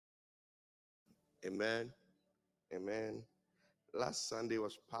Amen. Amen. Last Sunday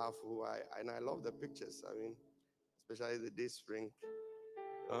was powerful. I love the pictures. I mean, especially the day spring.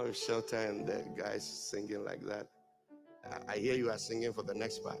 Oh, shelter and the guys singing like that. I hear you are singing for the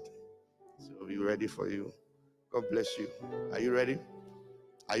next part. So we'll be ready for you. God bless you. Are you ready?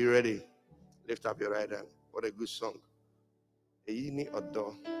 Are you ready? Lift up your right hand. What a good song. Eyini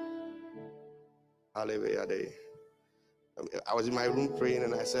Odo. Hallelujah. I was in my room praying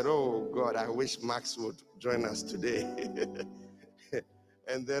and I said, oh God, I wish Max would join us today.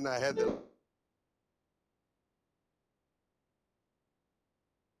 And then I heard the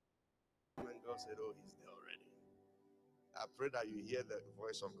and God said, oh, he's there already. I pray that you hear the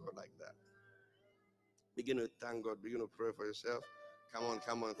voice of God like that. Begin to thank God. Begin to pray for yourself. Come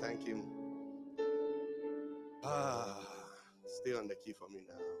on, thank him. Stay on the key for me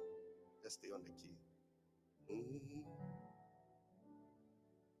now. Just stay on the key. Mm.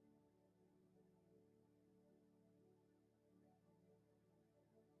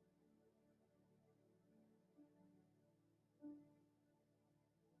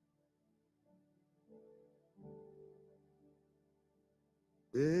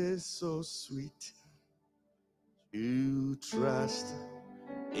 It's so sweet to trust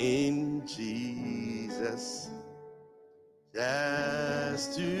in Jesus.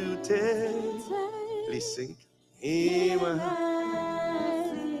 Just to take, please sing, him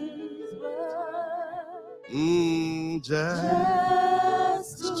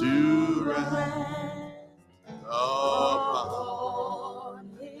just to rest upon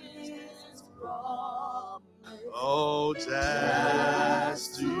his promise. Oh,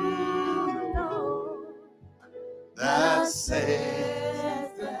 just to know that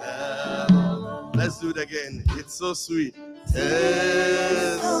says the Lord. Let's do it again. It's so sweet.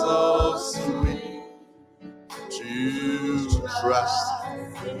 It's so sweet to trust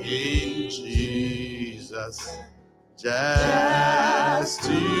in Jesus, just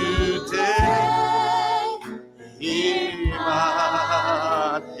to take him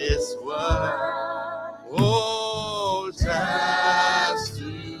at his word. Oh, just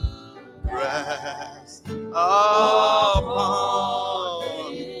to rest upon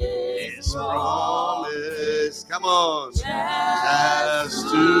his promise. Come on, just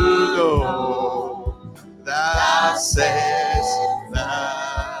to know that says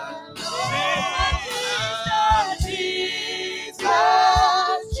that Jesus,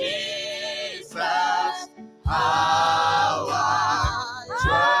 how I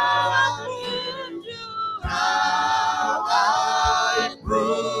trust you, how I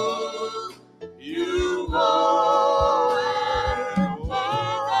prove you more.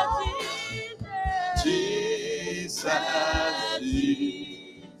 Jesus,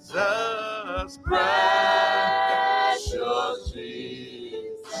 precious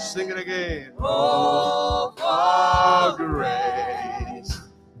Jesus. Sing it again. Oh, for grace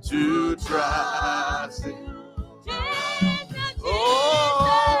to trust in.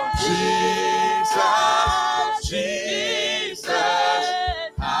 Oh, Jesus, Jesus,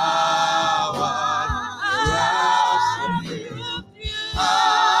 how I trust in you,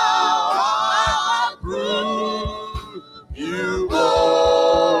 how I prove you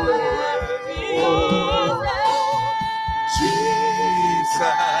more. Jesus,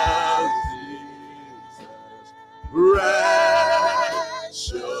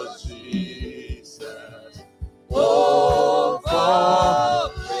 precious Jesus. Oh,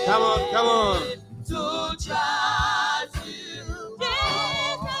 come on, come on. To trust you,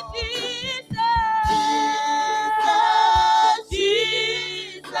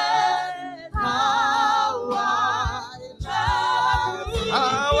 Jesus, how I trust you,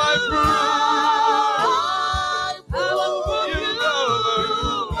 how I prove you,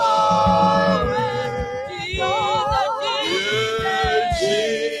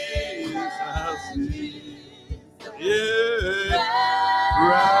 yeah,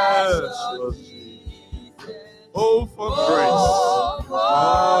 precious. Oh, for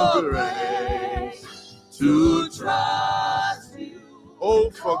grace to trust you. Oh,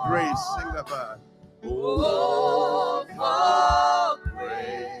 for grace, sing that part. Oh, for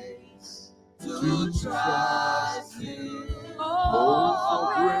grace to trust you. Oh, for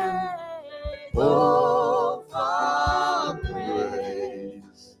grace. Oh, for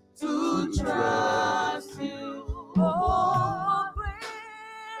grace to trust you. Oh,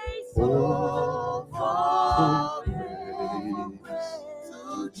 grace. Oh, for grace to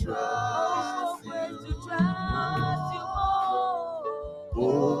trust you.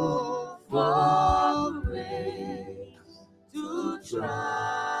 Oh, for grace to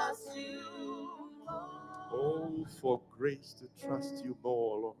trust you. Oh, for grace to trust you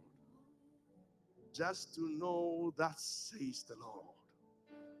more, Lord. just to know that says the Lord.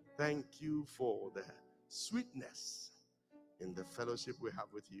 Thank you for the sweetness in the fellowship we have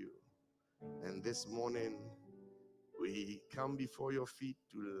with you. And this morning, we come before your feet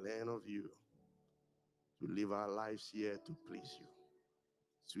to learn of you, to live our lives here to please you.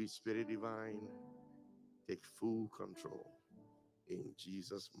 Sweet Spirit Divine, take full control. In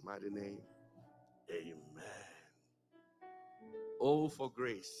Jesus' mighty name, amen. Oh, for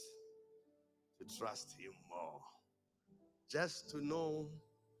grace to trust him more, just to know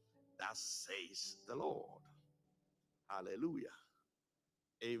that says the Lord. Hallelujah.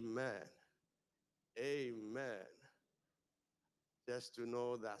 Amen. Amen. Just to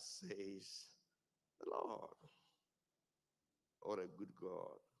know that says the Lord. What a good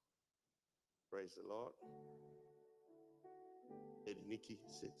God. Praise the Lord. Lady Nikki,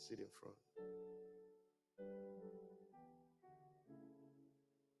 sit in front.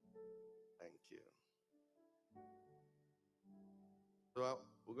 Thank you. So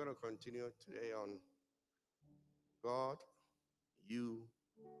we're going to continue today on God, you,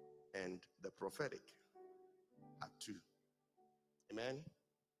 and the prophetic at 2. Amen.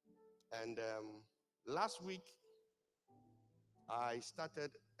 And last week, I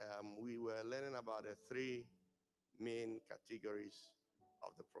started, we were learning about the 3 main categories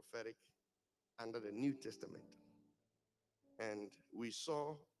of the prophetic under the New Testament. And we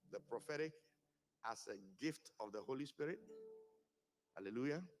saw the prophetic as a gift of the Holy Spirit.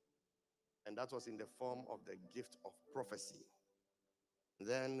 Hallelujah. And that was in the form of the gift of prophecy.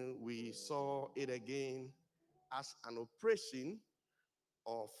 Then we saw it again as an operation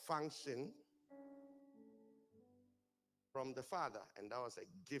or function from the Father, and that was a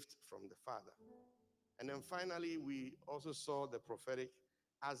gift from the Father. And then finally, we also saw the prophetic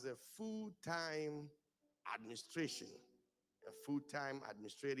as a full-time administration, a full-time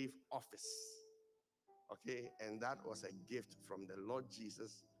administrative office. Okay, and that was a gift from the Lord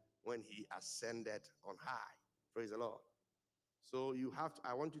Jesus when he ascended on high. Praise the Lord. So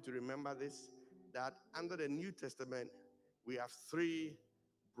I want you to remember this, that under the New Testament, we have 3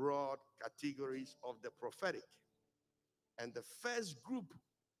 broad categories of the prophetic. And the first group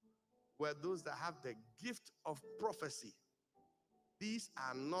were those that have the gift of prophecy. These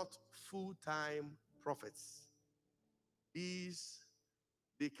are not full-time prophets.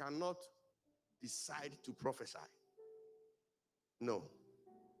 They cannot decide to prophesy. No.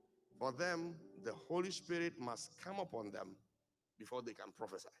 For them, the Holy Spirit must come upon them before they can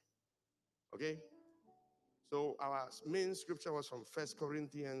prophesy. Okay? So our main scripture was from 1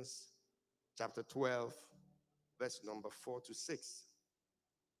 Corinthians chapter 12, verse number 4 to 6.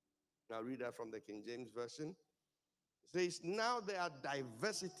 I'll read that from the King James Version. It says, now there are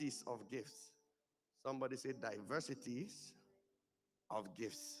diversities of gifts. Somebody say diversities of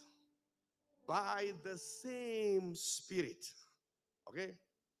gifts. By the same Spirit. Okay?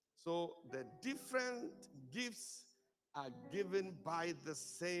 So the different gifts are given by the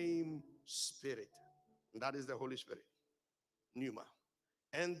same Spirit. And that is the Holy Spirit. Pneuma.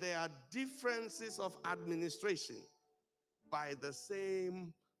 And there are differences of administration by the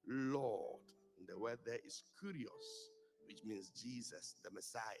same Lord. And the word there is kurios, which means Jesus, the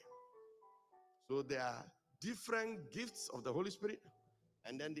Messiah. So there are different gifts of the Holy Spirit,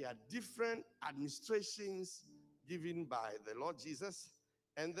 and then there are different administrations given by the Lord Jesus,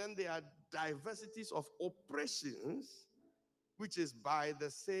 and then there are diversities of operations, which is by the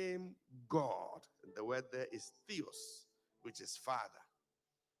same God. The word there is theos, which is Father.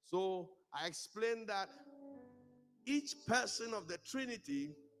 So I explained that each person of the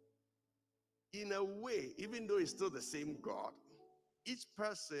Trinity, in a way, even though it's still the same God, each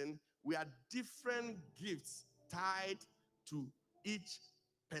person, we are different gifts tied to each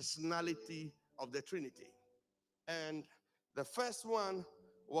personality of the Trinity. And the first one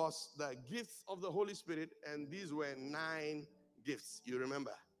was the gifts of the Holy Spirit, and these were 9 gifts. You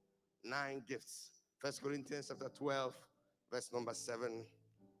remember? 9 gifts. 1 Corinthians chapter 12, verse number 7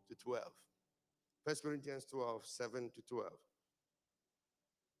 to 12. 1 Corinthians 12, 7 to 12.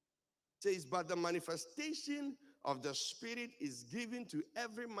 It says, but the manifestation of the Spirit is given to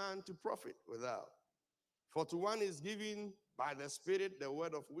every man to profit without. For to one is given by the Spirit the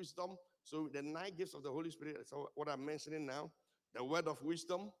word of wisdom. So the 9 gifts of the Holy Spirit, that's what I'm mentioning now. The word of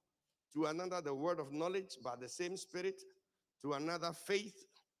wisdom. To another, the word of knowledge by the same Spirit. To another, faith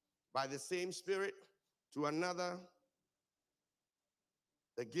by the same Spirit. To another,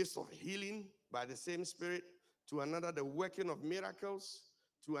 the gifts of healing by the same Spirit. To another, the working of miracles.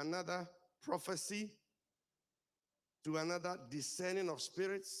 To another, prophecy. To another, discerning of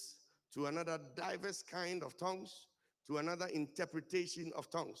spirits. To another, diverse kind of tongues. To another, interpretation of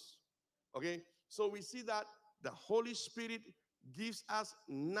tongues. Okay? So we see that the Holy Spirit gives us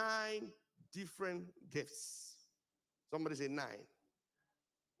 9 different gifts. Somebody say 9.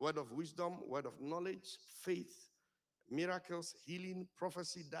 Word of wisdom, word of knowledge, faith, miracles, healing,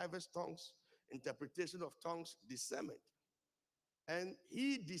 prophecy, diverse tongues, interpretation of tongues, discernment. And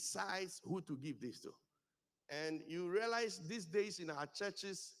he decides who to give this to. And you realize these days in our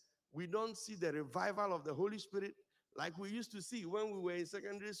churches, we don't see the revival of the Holy Spirit like we used to see when we were in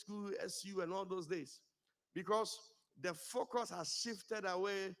secondary school, SU, and all those days. Because the focus has shifted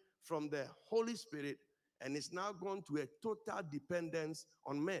away from the Holy Spirit and it's now gone to a total dependence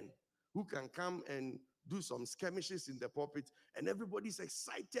on men who can come and do some skirmishes in the pulpit, and everybody's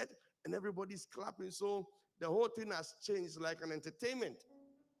excited and everybody's clapping. So the whole thing has changed like an entertainment.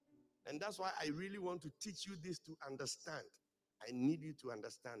 And that's why I really want to teach you this to understand. I need you to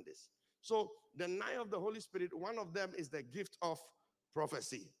understand this. So the 9 of the Holy Spirit, one of them is the gift of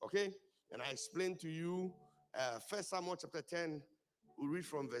prophecy, okay? And I explained to you 1 Samuel chapter 10, we read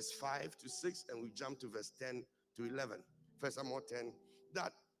from verse 5 to 6, and we jump to verse 10 to 11. 1 Samuel 10,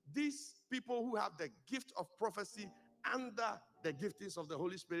 that these people who have the gift of prophecy under the giftings of the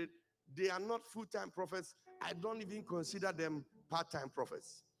Holy Spirit, they are not full-time prophets. I don't even consider them part-time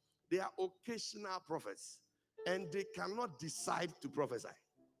prophets. They are occasional prophets, and they cannot decide to prophesy.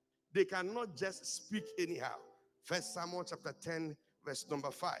 They cannot just speak anyhow. 1 Samuel chapter 10, verse number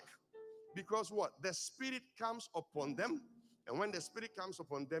 5. Because what? The Spirit comes upon them, and when the Spirit comes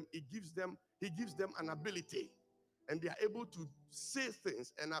upon them, he gives them an ability, and they are able to say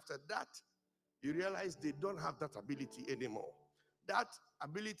things. And after that, you realize they don't have that ability anymore. That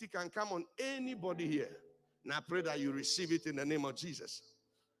ability can come on anybody here. And I pray that you receive it in the name of Jesus.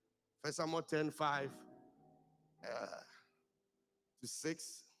 1 Samuel 10, 5 to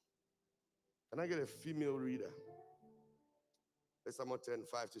 6. Can I get a female reader? 1 Samuel 10,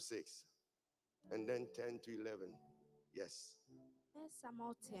 5 to 6. And then 10 to 11. Yes. 1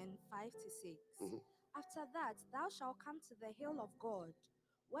 Samuel 10, 5 to 6. Mhm. After that, thou shalt come to the hill of God,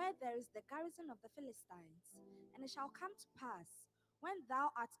 where there is the garrison of the Philistines. And it shall come to pass, when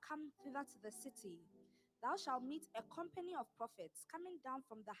thou art come thither to the city, thou shalt meet a company of prophets coming down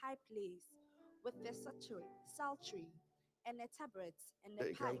from the high place with the psaltery and a tabret and a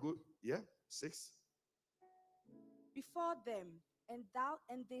You can pipe go. Yeah. 6. before them, and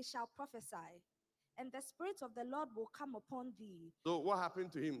they shall prophesy. And the Spirit of the Lord will come upon thee. So what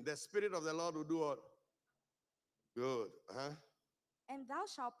happened to him? The Spirit of the Lord will do what? Good. And thou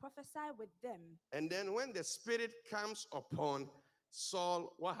shalt prophesy with them. And then when the Spirit comes upon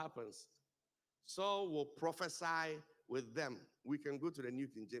Saul, what happens? Saul will prophesy with them. We can go to the New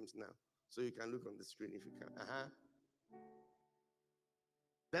King James now, so you can look on the screen if you can.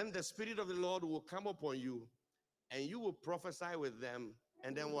 Then the Spirit of the Lord will come upon you, and you will prophesy with them.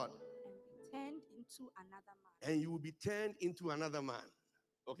 And then what? And be turned into another man. And you will be turned into another man.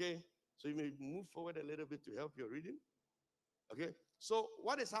 Okay? So you may move forward a little bit to help your reading. Okay? So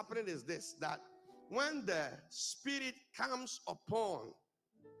what is happening is this, that when the Spirit comes upon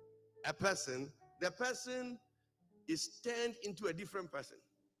a person, the person is turned into a different person.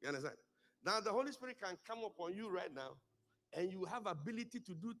 You understand? Now the Holy Spirit can come upon you right now, and you have ability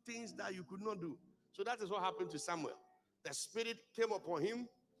to do things that you could not do. So that is what happened to Samuel. The Spirit came upon him,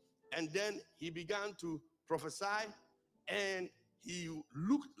 and then he began to prophesy, and he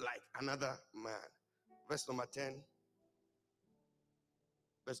looked like another man. Verse number 10.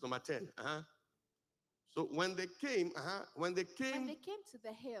 Verse number 10. So when they came When they came to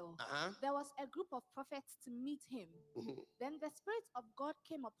the hill, there was a group of prophets to meet him. Then the Spirit of God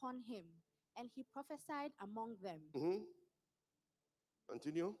came upon him, and he prophesied among them.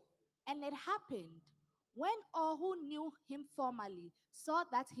 Continue. And it happened, when all who knew him formerly saw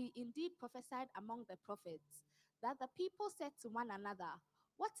that he indeed prophesied among the prophets, that the people said to one another,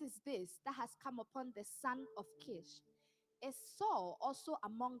 what is this that has come upon the son of Kish? Is Saul also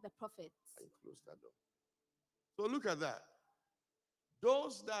among the prophets? I close that door. So look at that.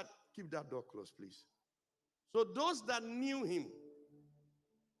 Those that, keep that door closed, please. So those that knew him,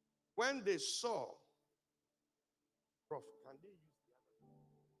 when they saw, Prof, can they use the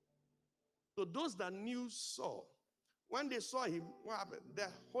other? So those that knew Saul, when they saw him, what happened? The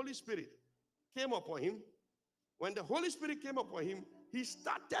Holy Spirit came upon him. When the Holy Spirit came upon him, he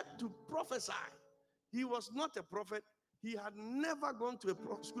started to prophesy. He was not a prophet. He had never gone to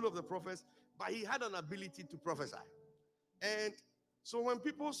a school of the prophets, but he had an ability to prophesy. And so when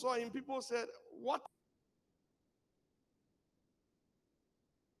people saw him, people said, what?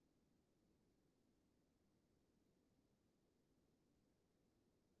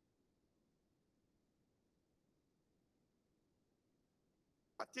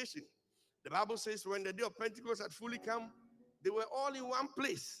 The Bible says when the day of Pentecost had fully come, they were all in one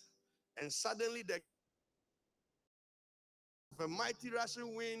place. And suddenly there was a mighty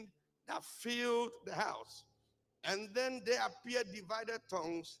rushing wind that filled the house. And then there appeared divided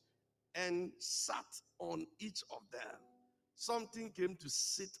tongues and sat on each of them. Something came to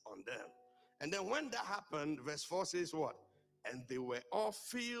sit on them. And then when that happened, verse 4 says what? And they were all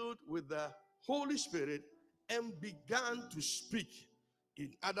filled with the Holy Spirit and began to speak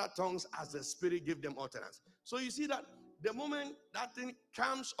in other tongues as the Spirit gave them utterance. So you see that the moment that thing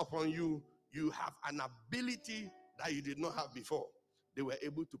comes upon you, you have an ability that you did not have before. They were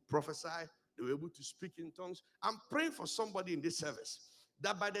able to prophesy. They were able to speak in tongues. I'm praying for somebody in this service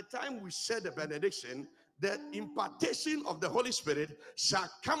that by the time we share the benediction, the impartation of the Holy Spirit shall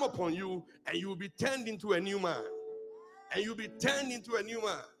come upon you and you will be turned into a new man. And you'll be turned into a new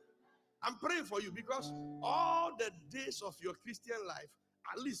man. I'm praying for you because all the days of your Christian life,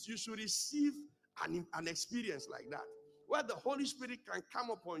 at least you should receive an experience like that, where the Holy Spirit can come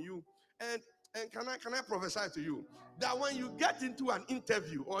upon you. And can I prophesy to you that when you get into an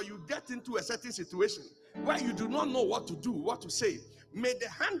interview or you get into a certain situation where you do not know what to do, what to say, may the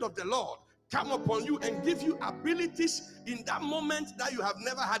hand of the Lord come upon you and give you abilities in that moment that you have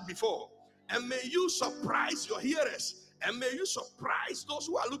never had before. And may you surprise your hearers. And may you surprise those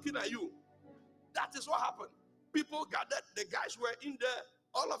who are looking at you. That is what happened. People gathered. The guys were in there.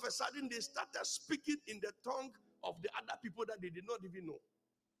 All of a sudden, they started speaking in the tongue of the other people that they did not even know.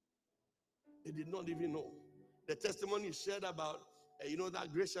 They did not even know. The testimony is shared about,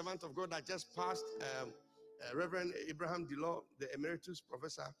 that great servant of God that just passed, Reverend Abraham Dillon, the emeritus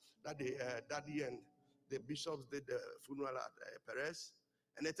professor that Daddy and the bishops did the funeral at Perez.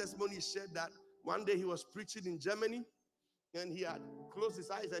 And the testimony said that one day he was preaching in Germany and he had closed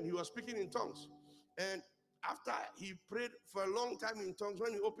his eyes and he was speaking in tongues. And after he prayed for a long time in tongues,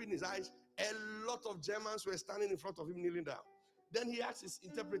 when he opened his eyes, a lot of Germans were standing in front of him, kneeling down. Then he asked his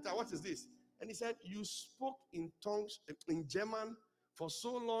interpreter, "What is this?" And he said, "You spoke in tongues, in German, for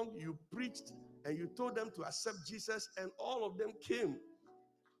so long. You preached and you told them to accept Jesus, and all of them came."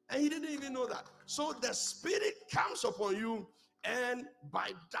 And he didn't even know that. So the Spirit comes upon you, and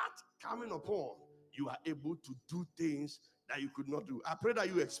by that coming upon, you are able to do things that you could not do. I pray that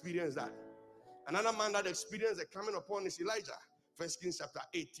you experience that. Another man that experienced the coming upon is Elijah. 1 Kings chapter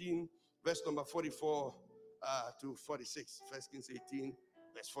 18, verse number 44 to 46. 1 Kings 18,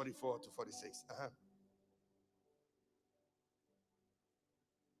 verse 44 to 46.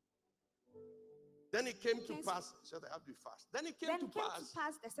 Then it came to pass. Shall I have to fast? Then it came to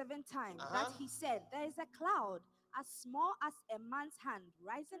pass the seventh time that he said, "There is a cloud as small as a man's hand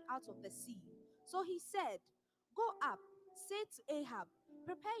rising out of the sea." So he said, "Go up, say to Ahab,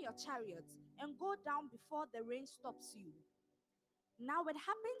 prepare your chariots and go down before the rain stops you." Now it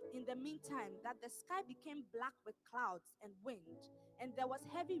happened in the meantime that the sky became black with clouds and wind, and there was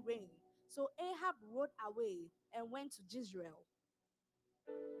heavy rain. So Ahab rode away and went to Jezreel.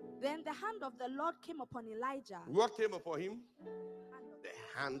 Then the hand of the Lord came upon Elijah. What came upon him? The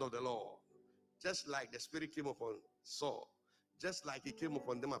hand of the Lord. Just like the Spirit came upon Saul, just like it came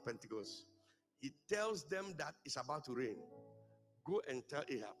upon them at Pentecost. He tells them that it's about to rain. Go and tell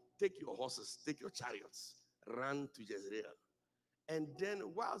Ahab, take your horses, take your chariots, run to Jezreel. And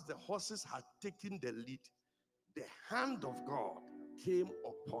then whilst the horses had taken the lead, the hand of God came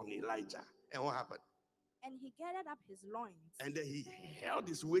upon Elijah. And what happened? And he gathered up his loins. And then he held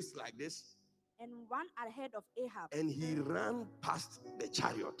his waist like this. And ran ahead of Ahab. And he ran past the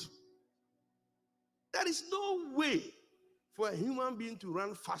chariot. There is no way for a human being to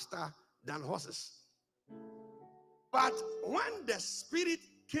run faster than horses. But when the Spirit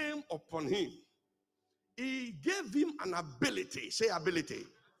came upon him, he gave him an ability. Say ability.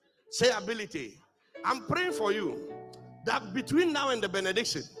 Say ability. I'm praying for you that between now and the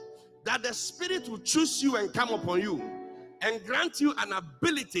benediction, that the Spirit will choose you and come upon you and grant you an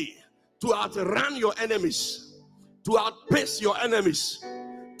ability to outrun your enemies, to outpace your enemies,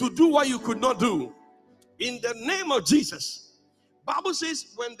 to do what you could not do. In the name of Jesus. Bible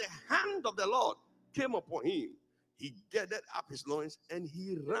says when the hand of the Lord came upon him, he gathered up his loins and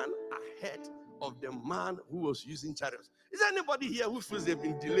he ran ahead of the man who was using chariots. Is there anybody here who feels they've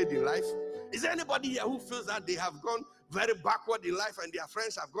been delayed in life? Is there anybody here who feels that they have gone very backward in life and their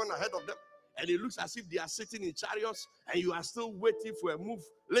friends have gone ahead of them? And it looks as if they are sitting in chariots and you are still waiting for a move.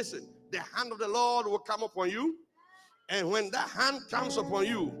 Listen, the hand of the Lord will come upon you. And when that hand comes upon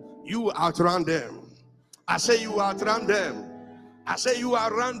you, you will outrun them. I say you will outrun them. I say you will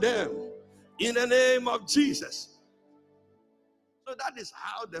outrun them. In the name of Jesus. So that is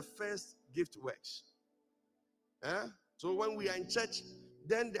how the first gift works. So when we are in church,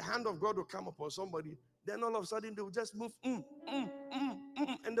 then the hand of God will come upon somebody. Then all of a sudden they will just move,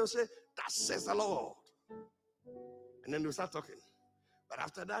 and they'll say, "That says the Lord." And then they'll start talking. But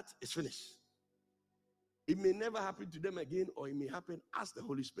after that, it's finished. It may never happen to them again, or it may happen as the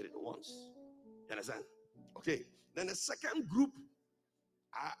Holy Spirit wants. You understand? Okay. Then the second group,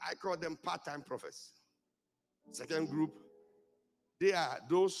 I call them part-time prophets. Second group, they are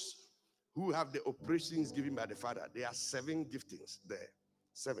those who have the operations given by the Father. There are 7 giftings there.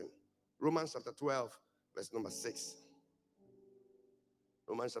 7. Romans chapter 12, verse number 6.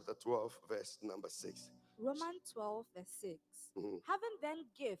 Romans chapter 12, verse number 6. Romans 12, verse 6. Having then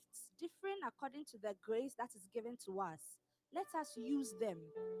gifts differing according to the grace that is given to us, let us use them.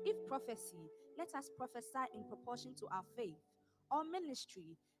 If prophecy, let us prophesy in proportion to our faith. Or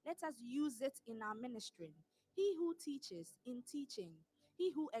ministry, let us use it in our ministering. He who teaches, in teaching.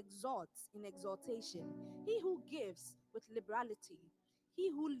 He who exhorts, in exhortation. He who gives, with liberality. He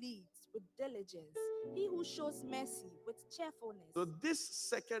who leads, with diligence. He who shows mercy, with cheerfulness. So this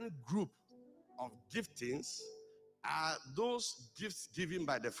second group of giftings are those gifts given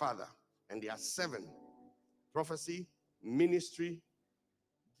by the Father. And there are 7. Prophecy, ministry,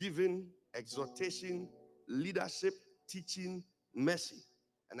 giving, exhortation, leadership, teaching, mercy.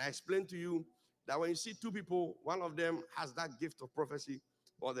 And I explained to you that when you see 2 people, one of them has that gift of prophecy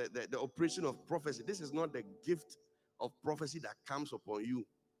or the operation of prophecy. This is not the gift of prophecy that comes upon you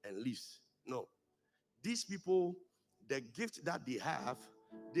and leaves. No. These people, the gift that they have,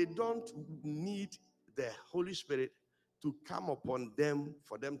 they don't need the Holy Spirit to come upon them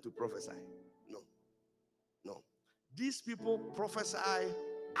for them to prophesy. No. No. These people prophesy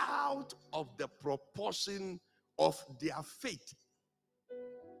out of the proportion of their faith.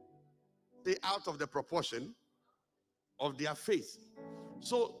 They out of the proportion of their faith.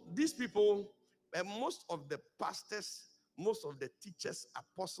 So these people, most of the pastors, most of the teachers,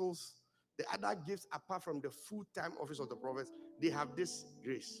 apostles, the other gifts apart from the full-time office of the prophets, they have this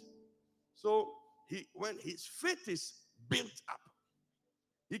grace. So when his faith is built up,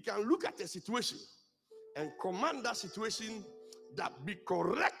 he can look at a situation and command that situation that be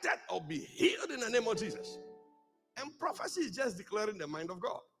corrected or be healed in the name of Jesus. And prophecy is just declaring the mind of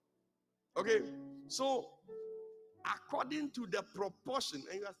God. Okay, so according to the proportion,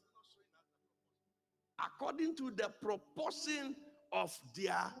 and you are still not showing that, according to the proportion of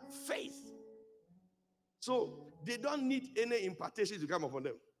their faith. So they don't need any impartation to come upon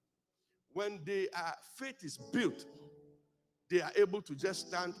them. When their faith is built, they are able to just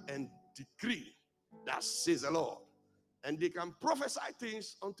stand and decree, "That says the Lord." And they can prophesy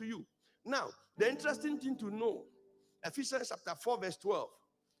things unto you. Now, the interesting thing to know, Ephesians chapter 4, verse 12,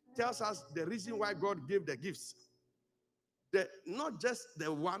 tells us the reason why God gave the gifts. Not just the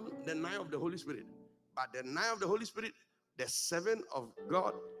 9 of the Holy Spirit, but the 9 of the Holy Spirit, the 7 of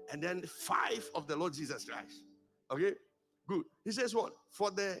God, and then 5 of the Lord Jesus Christ. Okay? Good. He says what?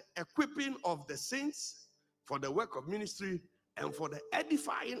 For the equipping of the saints, for the work of ministry, and for the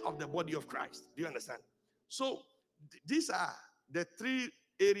edifying of the body of Christ. Do you understand? So these are the 3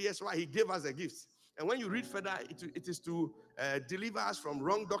 areas why he gave us the gifts. And when you read further, it is to deliver us from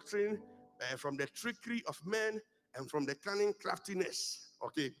wrong doctrine, from the trickery of men, and from the cunning craftiness.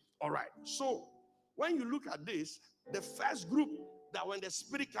 Okay, all right. So when you look at this, the first group, that when the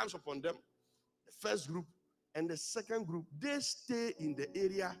Spirit comes upon them, the first group and the second group, they stay in the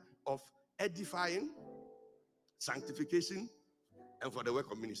area of edifying, sanctification, and for the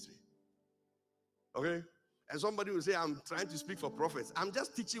work of ministry. Okay? And somebody will say, "I'm trying to speak for prophets." I'm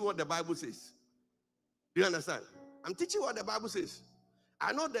just teaching what the Bible says. Do you understand? I'm teaching what the Bible says.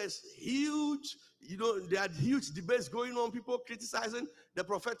 I know there's huge, there are huge debates going on, people criticizing the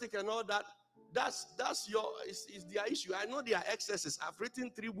prophetic and all that. That's is their issue. I know there are excesses. I've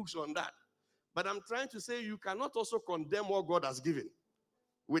written 3 books on that. But I'm trying to say you cannot also condemn what God has given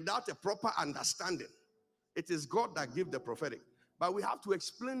without a proper understanding. It is God that gives the prophetic. But we have to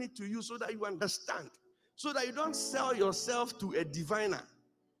explain it to you so that you understand. So that you don't sell yourself to a diviner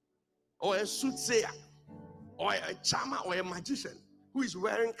or a soothsayer or a charmer or a magician who is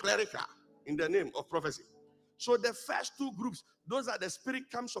wearing clerical in the name of prophecy. So the first 2 groups, those that the Spirit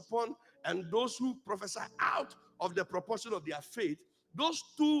comes upon and those who prophesy out of the proportion of their faith, those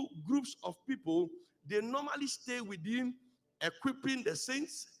 2 groups of people, they normally stay within equipping the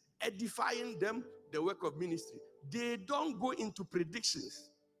saints, edifying them, the work of ministry. They don't go into predictions.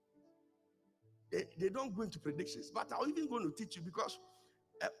 They don't go into predictions. But I'm even going to teach you because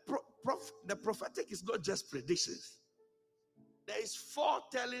the prophetic is not just predictions. There is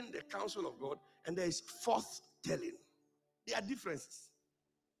foretelling the counsel of God, and there is forthtelling. There are differences.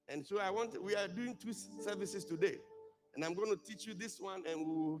 And so we are doing 2 services today. And I'm going to teach you this one, and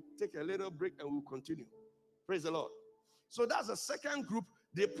we'll take a little break and we'll continue. Praise the Lord. So that's the second group.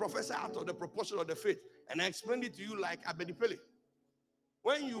 They prophesy out of the proportion of the faith. And I explained it to you like Abedipele.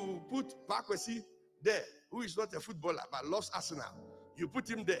 When you put Pakwesi there, who is not a footballer but loves Arsenal, you put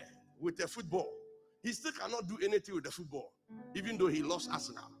him there with a football. He still cannot do anything with the football, even though he loves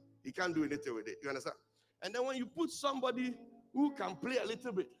Arsenal. He can't do anything with it. You understand? And then when you put somebody who can play a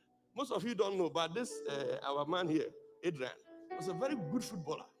little bit, most of you don't know, but this, our man here, Adrian, was a very good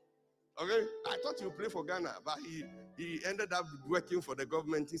footballer. Okay? I thought he would play for Ghana, but he ended up working for the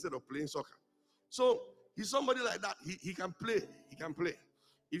government instead of playing soccer. So he's somebody like that. He can play. He can play.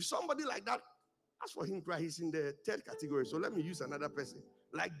 If somebody like that, as for him, he's in the third category. So let me use another person.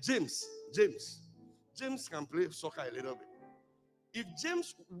 Like James. James can play soccer a little bit. If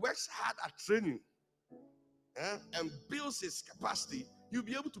James works hard at training and builds his capacity, he'll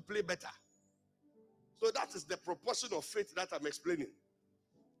be able to play better. So that is the proportion of faith that I'm explaining.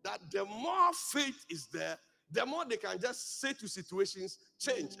 That the more faith is there, the more they can just say to situations,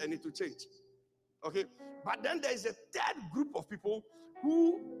 change, and it will change. Okay? But then there is a third group of people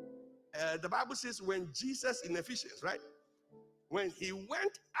who, the Bible says, when Jesus in Ephesians, right? When he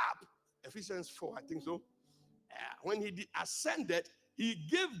went up, Ephesians 4, I think so. When he ascended, he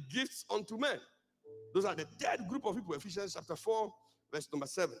gave gifts unto men. Those are the third group of people, Ephesians chapter 4, verse number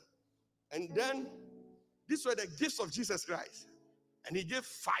 7. And then, these were the gifts of Jesus Christ. And he gave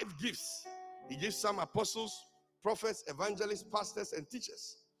 5 gifts. He gave some apostles, prophets, evangelists, pastors, and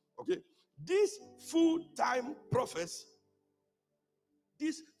teachers. Okay? These full-time prophets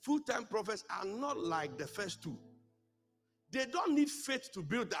are not like the first 2. They don't need faith to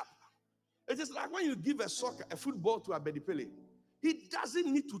build up. It is like when you give a football to Abedipele. He doesn't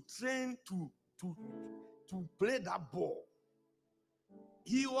need to train to play that ball.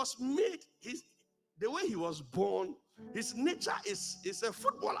 He was made, the way he was born, his nature is a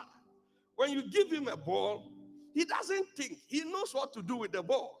footballer. When you give him a ball, he doesn't think. He knows what to do with the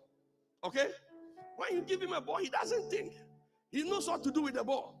ball. Okay? When you give him a ball, he doesn't think. He knows what to do with the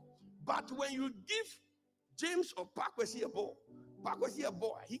ball. But when you give James or Pakwesi a ball,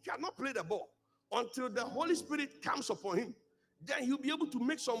 he cannot play the ball until the Holy Spirit comes upon him. Then he'll be able to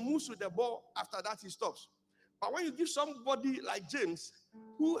make some moves with the ball. After that, he stops. But when you give somebody like James,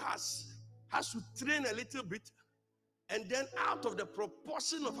 who has to train a little bit, and then out of the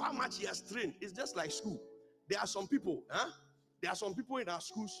proportion of how much he has trained, it's just like school. There are some people, There are some people in our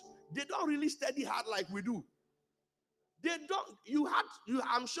schools, they don't really study hard like we do. They don't.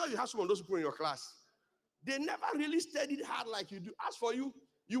 I'm sure you have some of those people in your class. They never really studied hard like you do. As for you,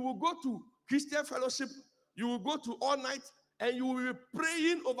 you will go to Christian fellowship, you will go to all night, and you will be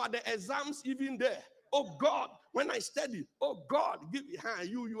praying over the exams even there. Oh God, when I study, oh God,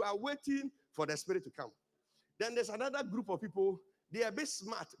 you are waiting for the Spirit to come. Then there's another group of people, they are a bit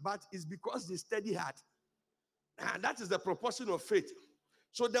smart, but it's because they study hard. And that is the proportion of faith.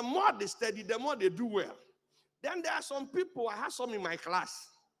 So the more they study, the more they do well. Then there are some people, I have some in my class,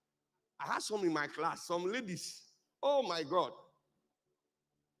 some ladies. Oh my God.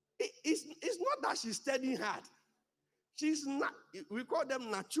 It's not that she's studying hard. She's not, we call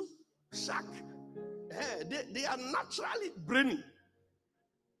them Nachu, Shak. They are naturally brainy.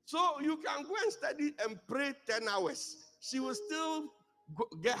 So you can go and study and pray 10 hours. She will still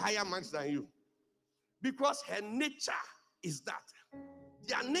get higher marks than you. Because her nature is that.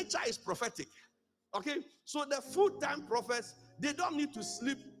 Their nature is prophetic. Okay? So the full-time prophets, they don't need to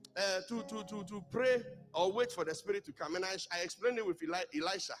sleep to pray or wait for the Spirit to come. And I explained it with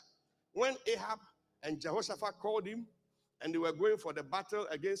Elisha. When Ahab and Jehoshaphat called him, and they were going for the battle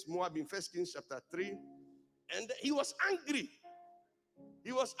against Moab in 1 Kings chapter 3, and he was angry.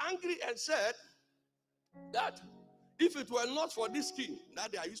 He was angry and said that if it were not for this king,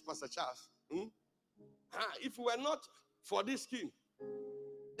 that day I used Pastor Charles, if it were not for this king,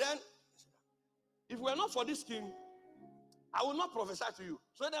 then if it were not for this king, I will not prophesy to you.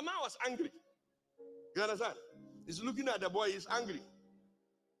 So the man was angry. You understand? He's looking at the boy, he's angry.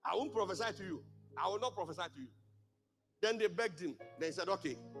 I won't prophesy to you. I will not prophesy to you. Then they begged him. Then he said,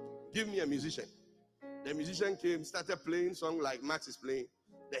 okay, give me a musician. The musician came, started playing song like Max is playing.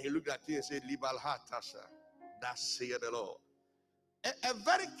 Then he looked at him and said, Libal Hatasha, thus saith the Lord. A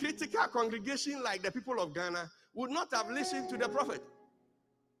very critical congregation like the people of Ghana would not have listened to the prophet.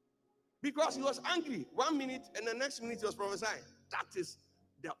 Because he was angry 1 minute and the next minute he was prophesying. That is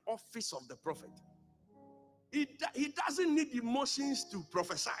the office of the prophet. He doesn't need emotions to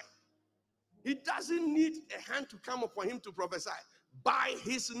prophesy. He doesn't need a hand to come upon him to prophesy. By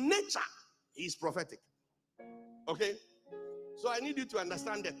his nature, he is prophetic. Okay? So I need you to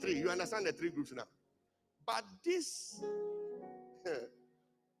understand the three. You understand the 3 groups now. But this,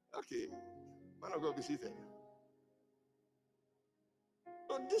 okay, man of God, be seated.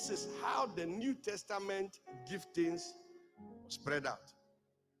 So this is how the New Testament giftings spread out.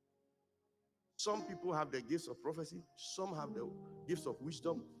 Some people have the gifts of prophecy, some have the gifts of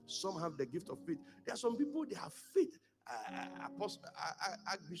wisdom, some have the gift of faith. There are some people, they have faith. Apostle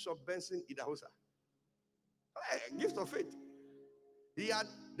Archbishop Benson Idahosa, gift of faith. He had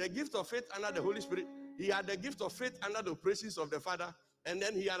the gift of faith under the Holy Spirit. He had the gift of faith under the praises of the Father. And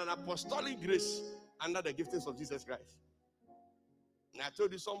then he had an apostolic grace under the giftings of Jesus Christ. And I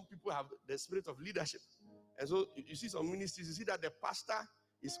told you, some people have the spirit of leadership. And so you see some ministries, you see that the pastor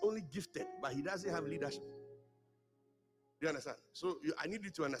is only gifted, but he doesn't have leadership. Do you understand? So I need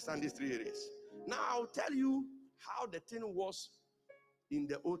you to understand these three areas. Now I'll tell you how the thing was in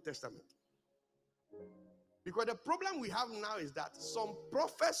the Old Testament. Because the problem we have now is that some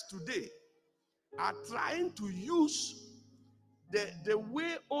prophets today are trying to use the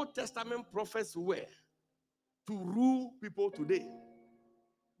way Old Testament prophets were to rule people today.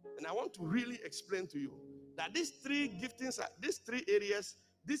 And I want to really explain to you that these three giftings, these three areas,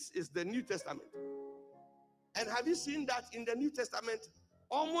 this is the New Testament. And have you seen that in the New Testament,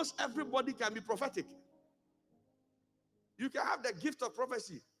 almost everybody can be prophetic? You can have the gift of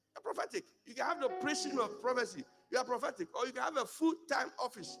prophecy, you're prophetic. You can have the preaching of prophecy, you are prophetic. Or you can have a full-time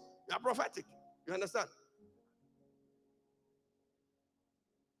office, you are prophetic. You understand?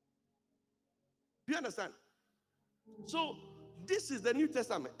 Do you understand? So this is the New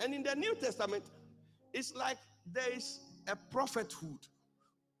Testament. And in the New Testament, it's like there is a prophethood.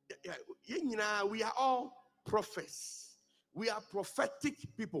 We are all prophets. We are prophetic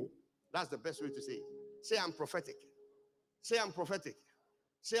people. That's the best way to say it. Say, I'm prophetic. Say, I'm prophetic.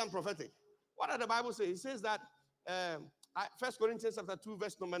 Say, I'm prophetic. What does the Bible say? It says that 1 Corinthians chapter 2,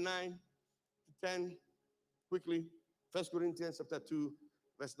 verse number 9 to 10. Quickly. 1 Corinthians chapter 2,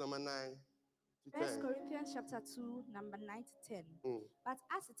 verse number 9 to 10. 1 Corinthians chapter 2, number 9 to 10. But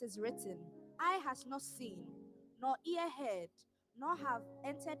as it is written, eye has not seen, nor ear heard, nor have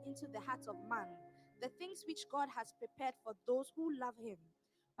entered into the heart of man the things which God has prepared for those who love him.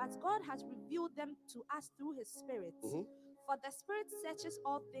 But God has revealed them to us through his Spirit. For the Spirit searches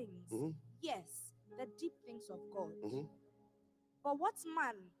all things, yes, the deep things of God. But what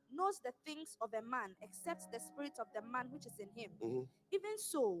man knows the things of a man except the spirit of the man which is in him? Even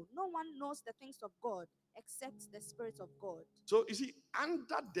so, no one knows the things of God except the Spirit of God. So you see,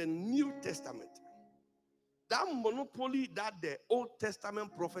 under the New Testament, that monopoly that the Old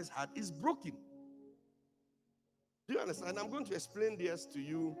Testament prophets had is broken. Do you understand? I'm going to explain this to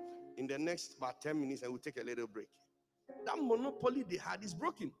you in the next about 10 minutes and we'll take a little break. That monopoly they had is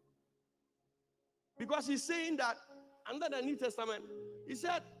broken. Because he's saying that under the New Testament, he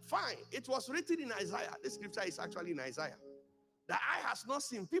said, fine, it was written in Isaiah. This scripture is actually in Isaiah. The eye has not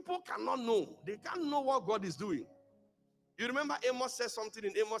seen. People cannot know. They can't know what God is doing. You remember Amos said something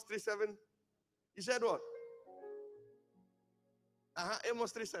in Amos 3:7? He said what?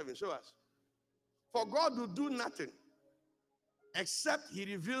 Amos 3:7, show us. For God will do nothing except he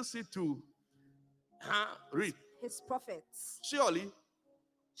reveals it to read. His prophets. Surely,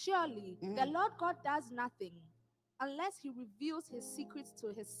 the Lord God does nothing unless he reveals his secrets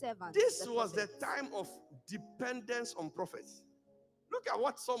to his servants. This was the time of dependence on prophets. Look at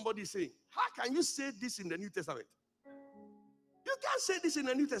what somebody is saying. How can you say this in the New Testament? You can't say this in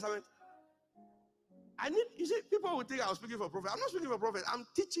the New Testament. You see, people will think I was speaking for a prophet. I'm not speaking for a prophet. I'm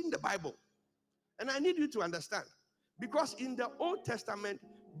teaching the Bible. And I need you to understand. Because in the Old Testament,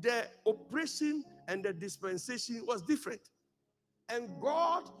 the operation and the dispensation was different. And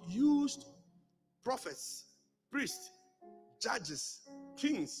God used prophets, priests, judges,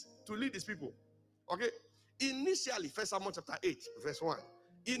 kings to lead his people. Okay? Initially, 1 Samuel chapter 8, verse 1.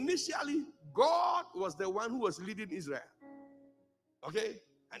 Initially, God was the one who was leading Israel. Okay?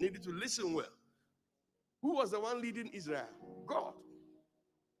 I need you to listen well. Who was the one leading Israel? God.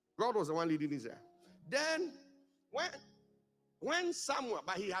 God was the one leading Israel. Then, when Samuel,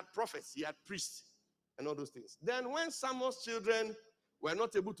 but he had prophets, he had priests, and all those things. Then when Samuel's children were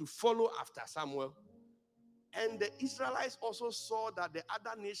not able to follow after Samuel, and the Israelites also saw that the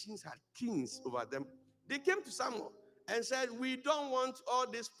other nations had kings over them, they came to Samuel and said, we don't want all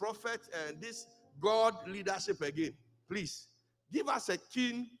this prophet and this God leadership again. Please, give us a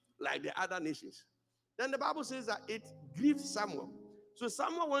king like the other nations. Then the Bible says that it grieved Samuel. So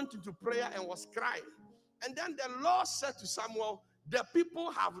Samuel went into prayer and was crying. And then the Lord said to Samuel, the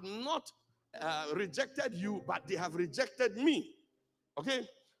people have not rejected you, but they have rejected me. Okay?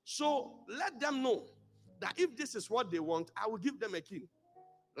 So let them know that if this is what they want, I will give them a king,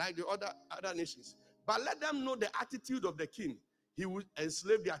 like the other nations. But let them know the attitude of the king. He will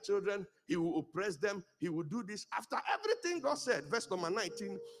enslave their children. He will oppress them. He will do this. After everything God said, verse number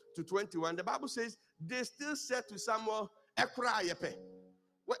 19 to 21, the Bible says, they still said to Samuel, "Ekra yepe."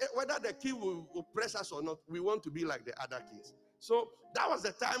 Whether the king will oppress us or not, we want to be like the other kings. So that was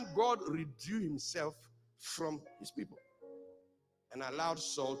the time God withdrew himself from his people and allowed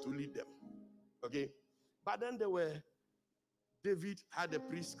Saul to lead them. Okay? But then David had a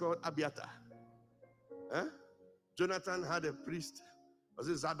priest called Abiathar. Huh? Jonathan had a priest, was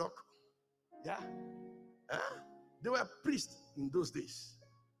it Zadok? Yeah. Huh? They were priests in those days.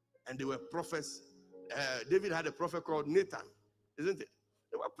 And they were prophets. David had a prophet called Nathan, isn't it?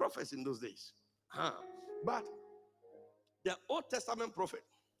 They were prophets in those days. But the Old Testament prophet,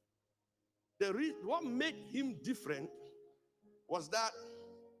 what made him different was that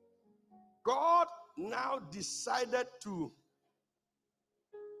God now decided to,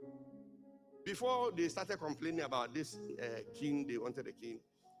 before they started complaining about this king, they wanted a king,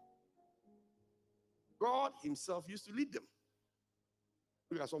 God himself used to lead them.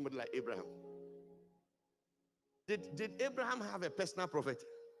 Look at somebody like Abraham. Did Abraham have a personal prophet?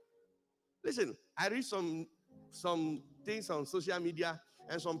 Listen, I read some things on social media,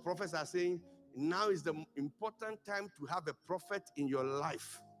 and some prophets are saying now is the important time to have a prophet in your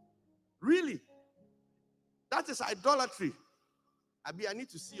life. Really? That is idolatry. Abi, I need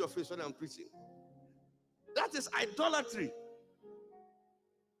to see your face when I'm preaching. That is idolatry.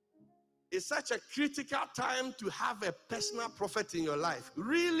 It's such a critical time to have a personal prophet in your life.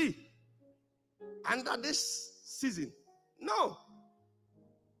 Really? Under this season? No.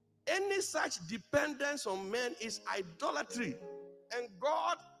 Any such dependence on men is idolatry, and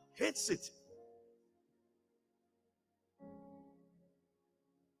God hates it.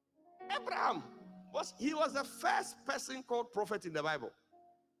 Abraham was the first person called prophet in the Bible.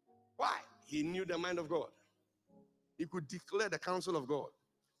 Why? He knew the mind of God. He could declare the counsel of God.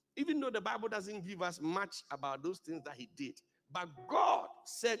 Even though the Bible doesn't give us much about those things that he did. But God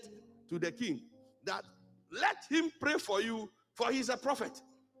said to the king that let him pray for you, for he's a prophet.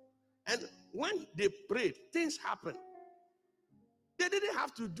 And when they prayed, things happened. They didn't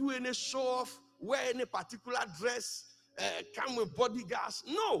have to do any show off, wear any particular dress, come with bodyguards.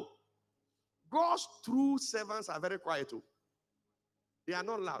 No. God's true servants are very quiet too. They are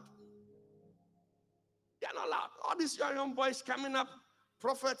not loud. They are not loud. All these young boys coming up,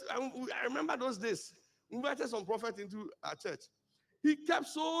 prophet. I remember those days. We invited some prophet into our church. He kept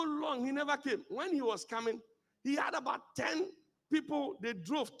so long, he never came. When he was coming, he had about 10 people. They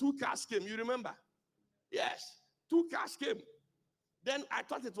drove, 2 cars came. You remember? Yes, 2 cars came. Then I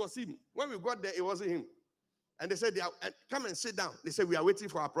thought it was him. When we got there, it wasn't him. And they said, come and sit down. They said, we are waiting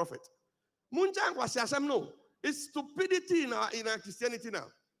for our prophet. Munjang was no. It's stupidity in our Christianity now.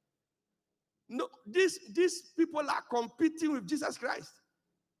 No, these people are competing with Jesus Christ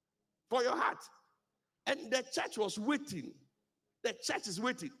for your heart. And the church was waiting. The church is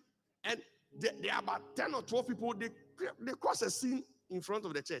waiting. And there are about 10 or 12 people, they cross a scene in front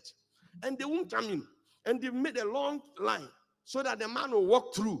of the church. And they won't come in. And they made a long line so that the man will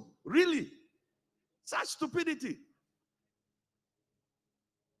walk through. Really? Such stupidity.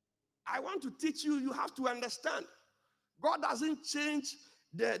 I want to teach you, you have to understand. God doesn't change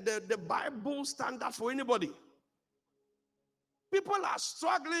the Bible standard for anybody. People are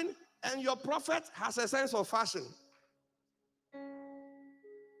struggling, and your prophet has a sense of fashion.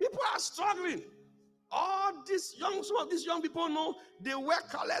 People are struggling. Some of these young people know they wear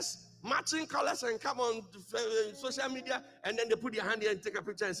colors, matching colors, and come on social media, and then they put their hand here and take a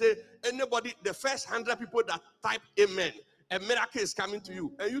picture and say, anybody, the first 100 people that type amen, a miracle is coming to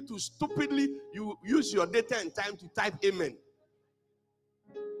you. And you too stupidly, you use your data and time to type amen.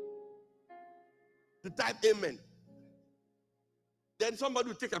 To type amen. Then somebody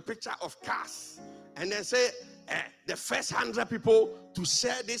will take a picture of cars and then say, the first 100 people to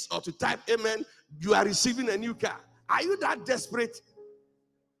share this or to type amen, you are receiving a new car. Are you that desperate?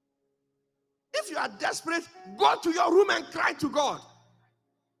 If you are desperate, go to your room and cry to God.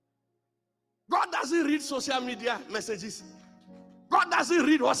 God doesn't read social media messages. God doesn't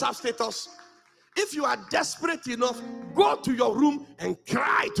read WhatsApp status. If you are desperate enough, go to your room and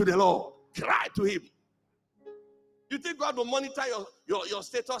cry to the Lord. Cry to him. You think God will monitor your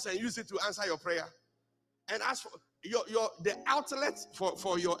status and use it to answer your prayer? And as for the outlet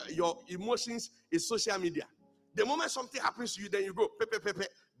for your emotions is social media. The moment something happens to you, then you go, pepe.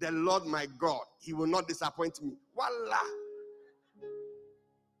 The Lord my God, he will not disappoint me. Wallah.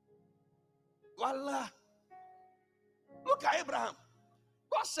 Look at Abraham.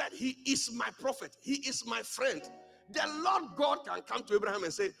 God said he is my prophet. He is my friend. The Lord God can come to Abraham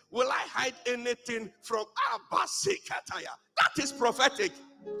and say, will I hide anything from Abbasekataya? That is prophetic.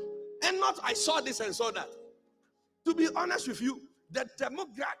 And not I saw this and saw that. To be honest with you, the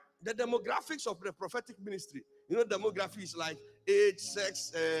demographics of the prophetic ministry, demography is like age,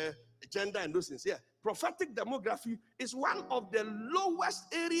 sex, gender, and those things. Yeah. Prophetic demography is one of the lowest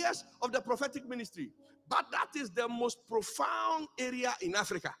areas of the prophetic ministry. But that is the most profound area in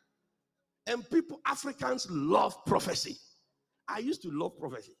Africa. And Africans love prophecy. I used to love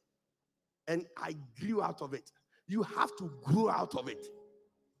prophecy. And I grew out of it. You have to grow out of it.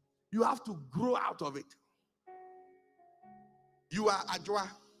 You have to grow out of it. You are Ajwa.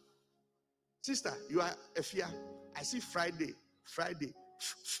 Sister, you are Efia. I see Friday.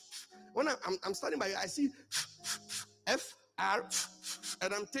 When I'm standing by you, I see FR,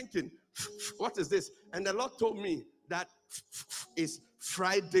 and I'm thinking, what is this? And the Lord told me that is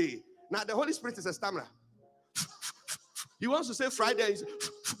Friday. Now, the Holy Spirit is a stammerer. He wants to say Friday.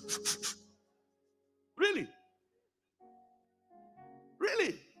 Really?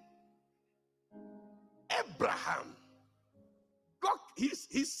 Really? Abraham. God, he's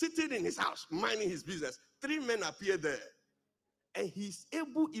sitting in his house, minding his business. 3 men appear there. And he's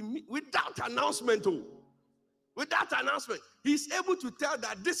able, without announcement, he's able to tell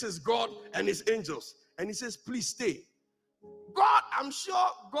that this is God and his angels. And he says, please stay. God, I'm sure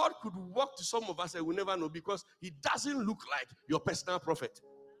God could walk to some of us and we never know, because he doesn't look like your personal prophet.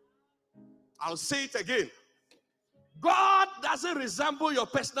 I'll say it again. God doesn't resemble your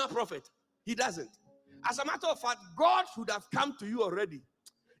personal prophet. He doesn't. As a matter of fact, God should have come to you already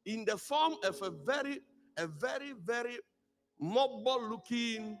in the form of a very, very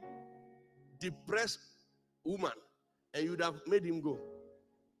mobile-looking, depressed woman, and you'd have made him go.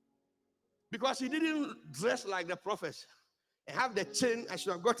 Because he didn't dress like the prophets and have the chain. I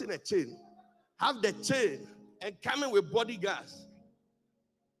should have gotten a chain. Have the chain and coming with bodyguards.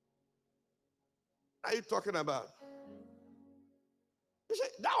 What are you talking about? You say,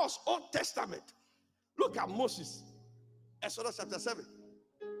 that was Old Testament. Look at Moses. Exodus chapter 7,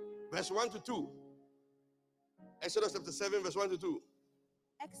 verse 1 to 2. Exodus chapter 7, verse 1 to 2.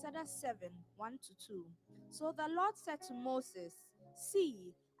 Exodus 7, 1 to 2. So the Lord said to Moses,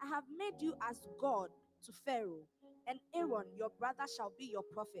 see, I have made you as God to Pharaoh, and Aaron your brother shall be your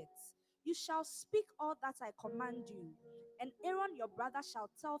prophet. You shall speak all that I command you, and Aaron your brother shall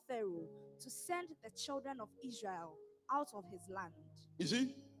tell Pharaoh to send the children of Israel out of his land. You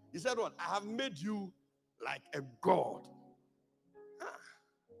see, he said what? I have made you like a God.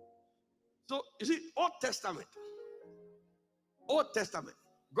 So, you see, Old Testament,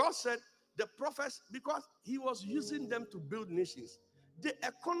 God said the prophets, because he was using them to build nations. The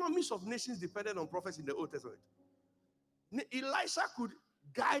economies of nations depended on prophets in the Old Testament. Elisha could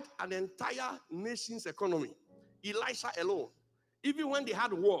guide an entire nation's economy. Elisha alone. Even when they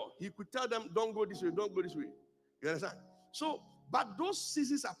had war, he could tell them, don't go this way, don't go this way. You understand? So, but those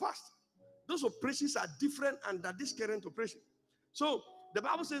seasons are past. Those operations are different under this current operation. So, the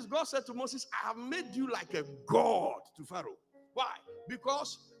Bible says, God said to Moses, I have made you like a God to Pharaoh. Why?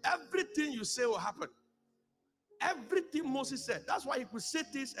 Because everything you say will happen. Everything Moses said. That's why he could say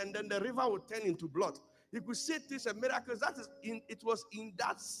this and then the river would turn into blood. He could say this and miracles. It was in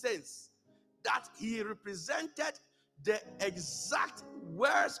that sense that he represented the exact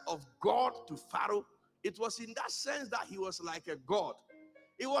words of God to Pharaoh. It was in that sense that he was like a God.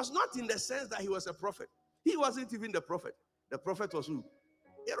 It was not in the sense that he was a prophet. He wasn't even the prophet. The prophet was who?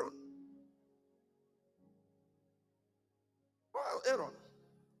 Aaron. Well, Aaron.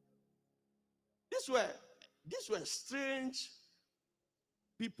 These were strange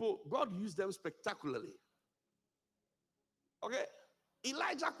people. God used them spectacularly. Okay?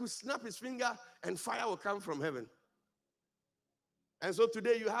 Elijah could snap his finger and fire will come from heaven. And so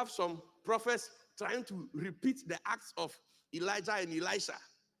today you have some prophets trying to repeat the acts of Elijah and Elisha.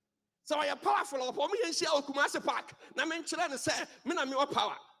 So I am powerful.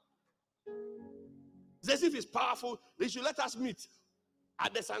 Power. As if he's powerful, they should let us meet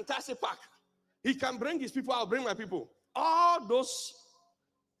at the Santasi Park. He can bring his people, I'll bring my people. All those.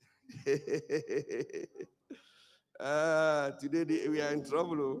 Today we are in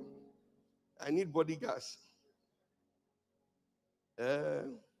trouble. I need bodyguards.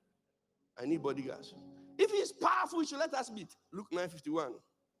 I need bodyguards. If he's powerful, he should let us meet. Luke 9:51.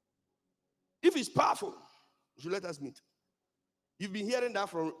 If he's powerful, he should let us meet. You've been hearing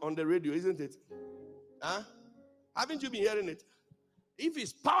that on the radio, isn't it? Huh? Haven't you been hearing it? If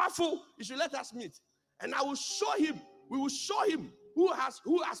he's powerful, he should let us meet. And I will show him, we will show him who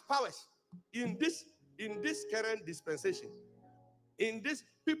has powers in this current dispensation. In this,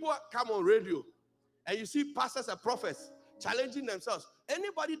 people come on radio And you see pastors and prophets challenging themselves.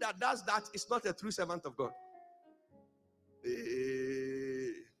 Anybody that does that is not a true servant of God.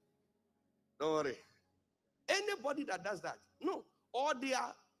 Don't worry. Anybody that does that, no. Or they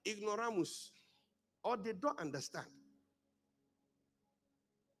are ignoramus, or they don't understand.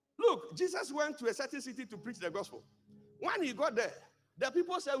 Look, Jesus went to a certain city to preach the gospel. When he got there, the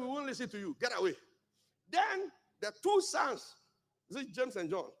people said, we won't listen to you. Get away. Then the two sons, this is James and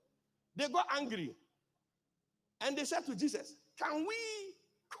John, they got angry. And they said to Jesus, can we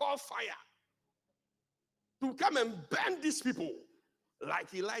call fire to come and burn these people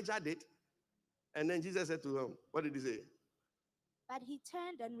like Elijah did? And then Jesus said to them, what did he say? But he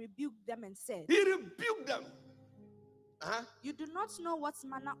turned and rebuked them and said, He rebuked them. You do not know what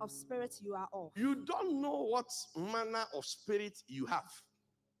manner of spirit you are of. You don't know what manner of spirit you have.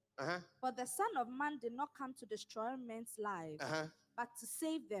 For the Son of Man did not come to destroy men's lives, but to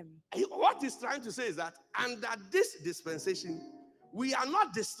save them. What he's trying to say is that under this dispensation, we are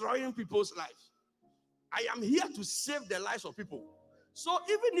not destroying people's lives. I am here to save the lives of people. So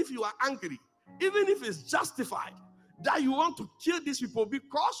even if you are angry, even if it's justified that you want to kill these people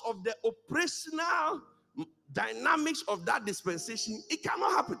because of the operational dynamics of that dispensation, it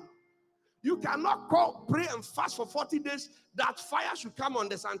cannot happen. You cannot call, pray, and fast for 40 days that fire should come on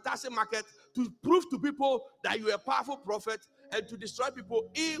the Santase market to prove to people that you are a powerful prophet and to destroy people.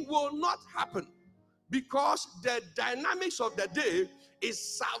 It will not happen because the dynamics of the day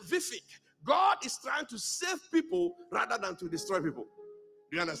is salvific. God is trying to save people rather than to destroy people.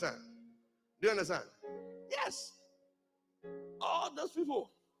 Do you understand? Do you understand? Yes. All those people.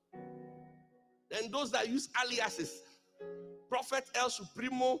 And those that use aliases. Prophet El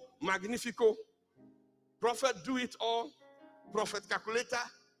Supremo Magnifico. Prophet Do It All. Prophet Calculator.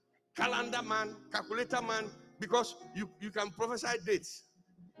 Calendar Man. Calculator Man. Because you can prophesy dates.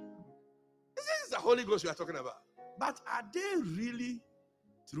 This is the Holy Ghost we are talking about. But are they really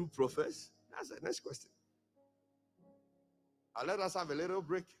true prophets? That's the next question. Let us have a little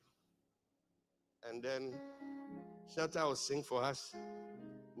break. And then Shelter will sing for us.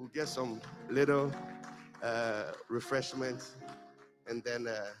 We'll get some little refreshment. And then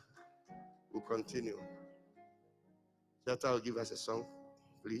we'll continue. Shelter will give us a song,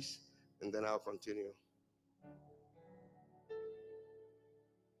 please. And then I'll continue.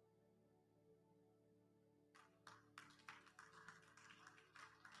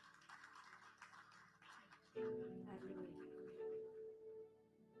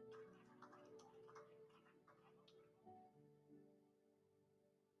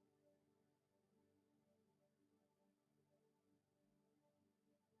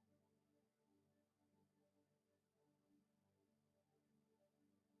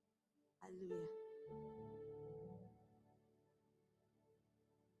 Hallelujah.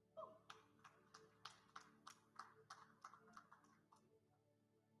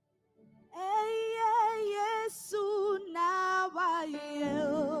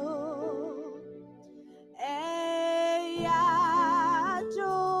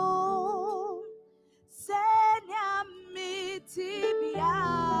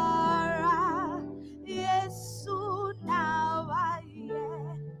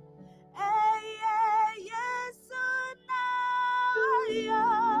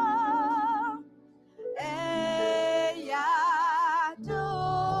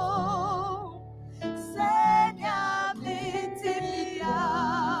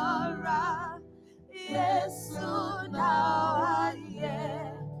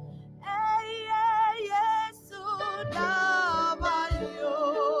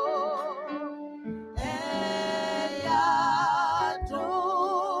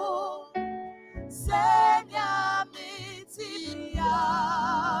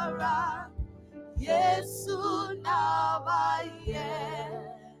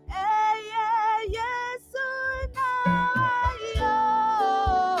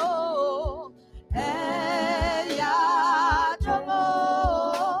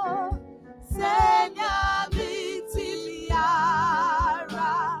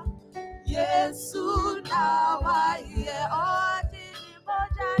 Yesu na wa ye odi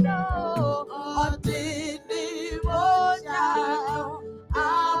mojado.